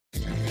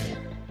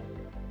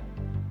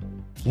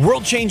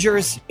World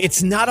changers,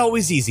 it's not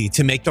always easy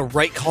to make the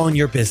right call in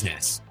your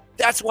business.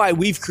 That's why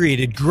we've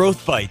created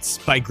Growth Bites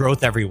by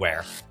Growth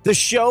Everywhere, the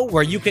show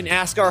where you can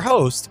ask our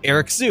host,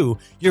 Eric Siu,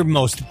 your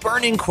most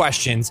burning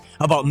questions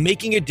about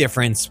making a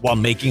difference while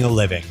making a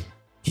living.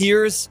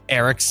 Here's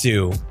Eric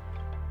Siu.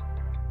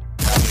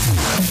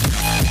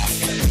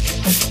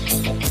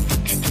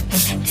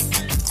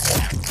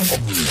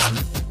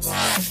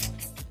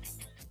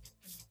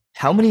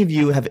 How many of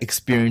you have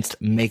experienced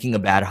making a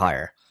bad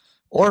hire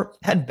or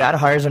had bad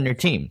hires on your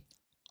team?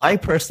 I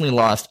personally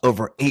lost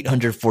over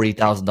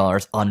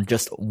 $840,000 on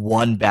just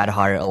one bad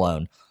hire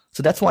alone.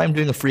 So that's why I'm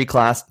doing a free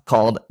class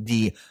called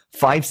the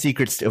 5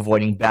 Secrets to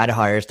Avoiding Bad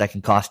Hires that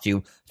can cost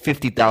you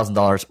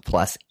 $50,000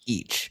 plus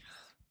each.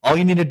 All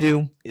you need to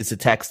do is to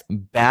text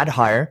bad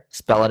hire,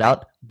 spell it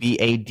out,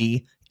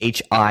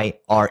 BADHIRE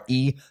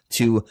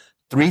to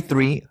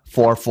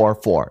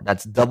 33444.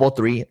 That's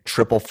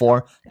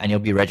 33444, and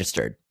you'll be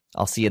registered.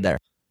 I'll see you there.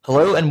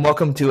 Hello and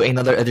welcome to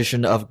another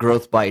edition of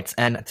Growth Bites.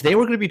 And today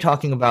we're going to be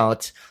talking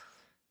about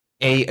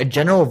a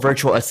general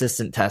virtual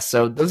assistant test.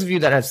 So those of you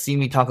that have seen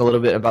me talk a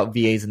little bit about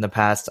VAs in the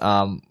past,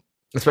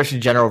 especially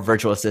general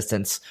virtual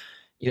assistants,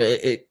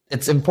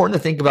 it's important to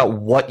think about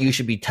what you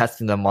should be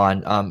testing them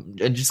on.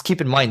 And just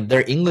keep in mind,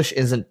 their English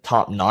isn't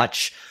top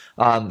notch.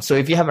 So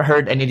if you haven't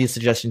heard any of these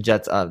suggestions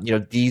yet,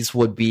 these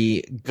would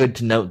be good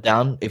to note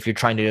down if you're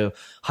trying to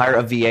hire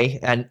a VA.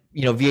 And,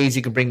 VAs,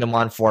 you can bring them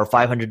on for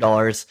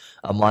 $500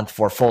 a month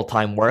for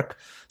full-time work.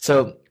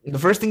 So the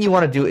first thing you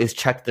want to do is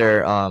check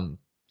their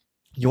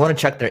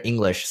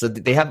English. So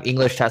they have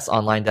English tests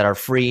online that are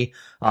free.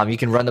 You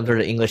can run them through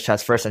the English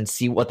test first and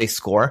see what they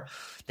score.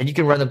 Then you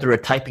can run them through a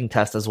typing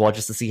test as well,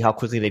 just to see how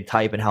quickly they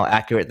type and how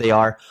accurate they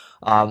are.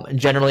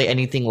 Generally,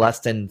 anything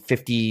less than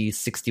 50,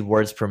 60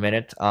 words per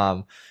minute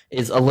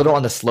is a little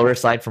on the slower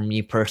side for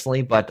me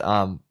personally, but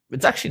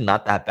it's actually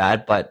not that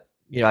bad. But,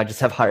 I just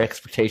have higher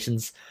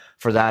expectations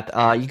for that.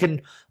 You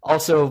can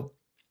also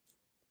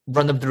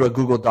run them through a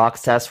Google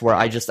Docs test where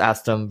I just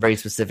asked them very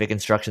specific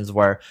instructions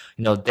where,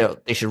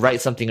 they should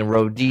write something in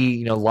row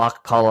D,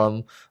 lock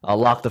column,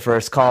 lock the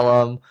first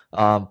column,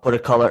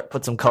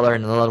 put some color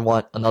in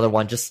another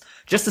one, just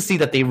to see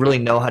that they really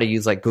know how to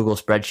use like Google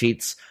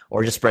spreadsheets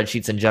or just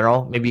spreadsheets in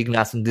general. Maybe you can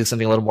ask them to do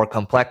something a little more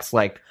complex,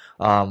 like,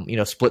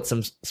 split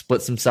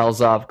some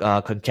cells up,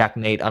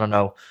 concatenate, I don't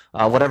know,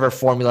 whatever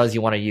formulas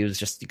you want to use,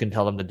 just you can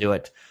tell them to do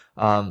it.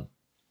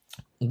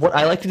 What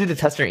I like to do to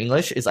test their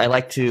English is I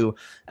like to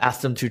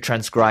ask them to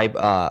transcribe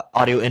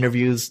audio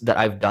interviews that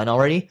I've done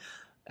already.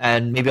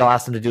 And maybe I'll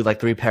ask them to do like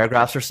 3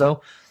 paragraphs or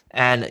so.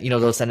 And,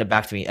 they'll send it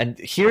back to me. And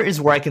here is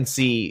where I can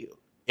see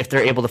if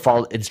they're able to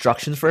follow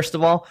instructions, first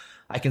of all.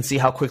 I can see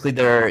how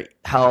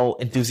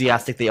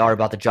enthusiastic they are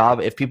about the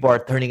job. If people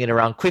are turning it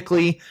around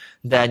quickly,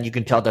 then you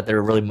can tell that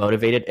they're really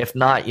motivated. If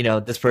not,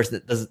 this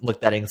person doesn't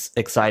look that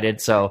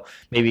excited. So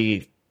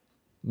maybe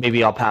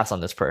I'll pass on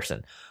this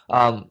person.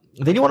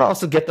 Then you want to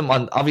also get them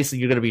on, obviously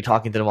you're going to be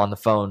talking to them on the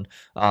phone,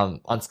 on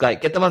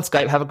Skype. Get them on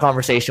Skype, have a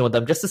conversation with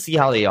them just to see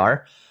how they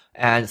are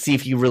and see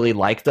if you really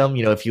like them.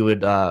 If you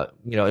would,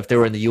 if they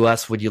were in the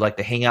US, would you like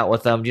to hang out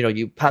with them?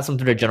 You pass them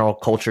through the general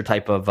culture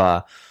type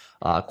of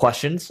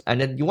questions.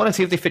 And then you want to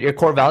see if they fit your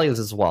core values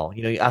as well.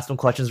 You ask them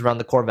questions around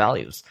the core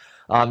values.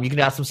 You can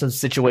ask them some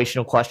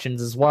situational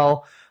questions as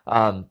well.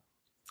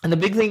 And the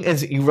big thing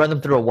is you run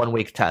them through a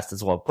 1-week test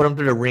as well. Put them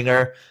through the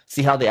ringer,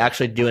 see how they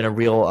actually do in a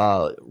real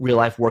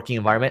life working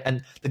environment.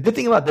 And the good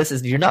thing about this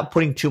is you're not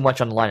putting too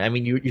much on the line. I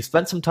mean, you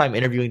spent some time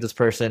interviewing this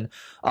person,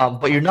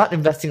 but you're not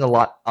investing a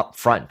lot up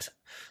front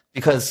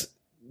because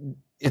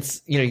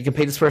it's, you can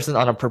pay this person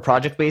on a per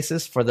project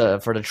basis for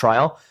the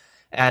trial.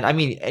 And I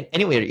mean,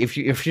 anyway, if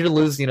you're to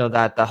lose,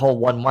 that whole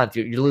 1 month,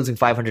 you're losing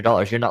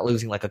 $500. You're not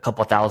losing like a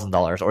couple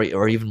 $1,000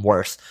 or even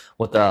worse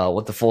with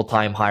the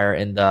full-time hire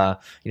in the,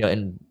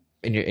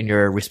 in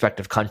your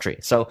respective country.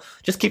 So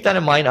just keep that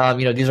in mind.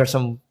 These are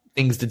some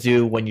things to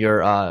do when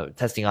you're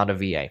testing out a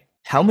VA.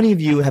 How many of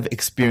you have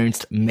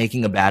experienced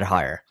making a bad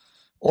hire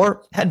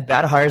or had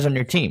bad hires on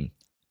your team?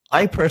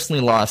 I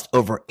personally lost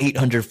over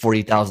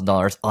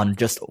 $840,000 on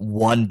just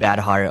one bad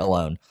hire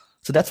alone.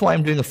 So that's why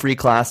I'm doing a free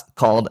class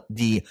called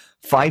the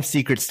 5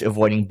 Secrets to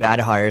Avoiding Bad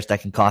Hires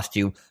that can cost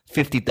you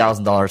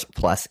 $50,000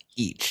 plus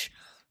each.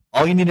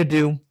 All you need to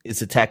do is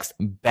to text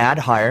bad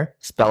hire,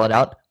 spell it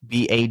out,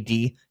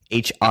 BADHIRE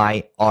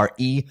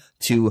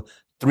to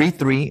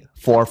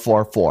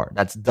 33444.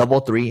 That's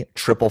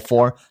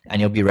 33444, and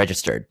you'll be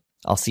registered.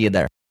 I'll see you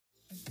there.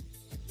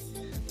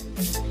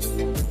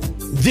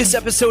 This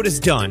episode is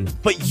done,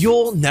 but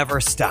you'll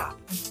never stop.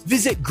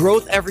 Visit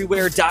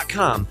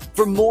growtheverywhere.com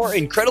for more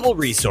incredible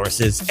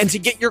resources and to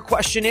get your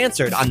question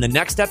answered on the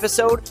next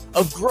episode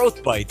of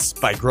Growth Bites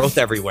by Growth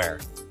Everywhere.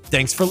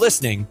 Thanks for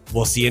listening.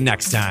 We'll see you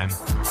next time.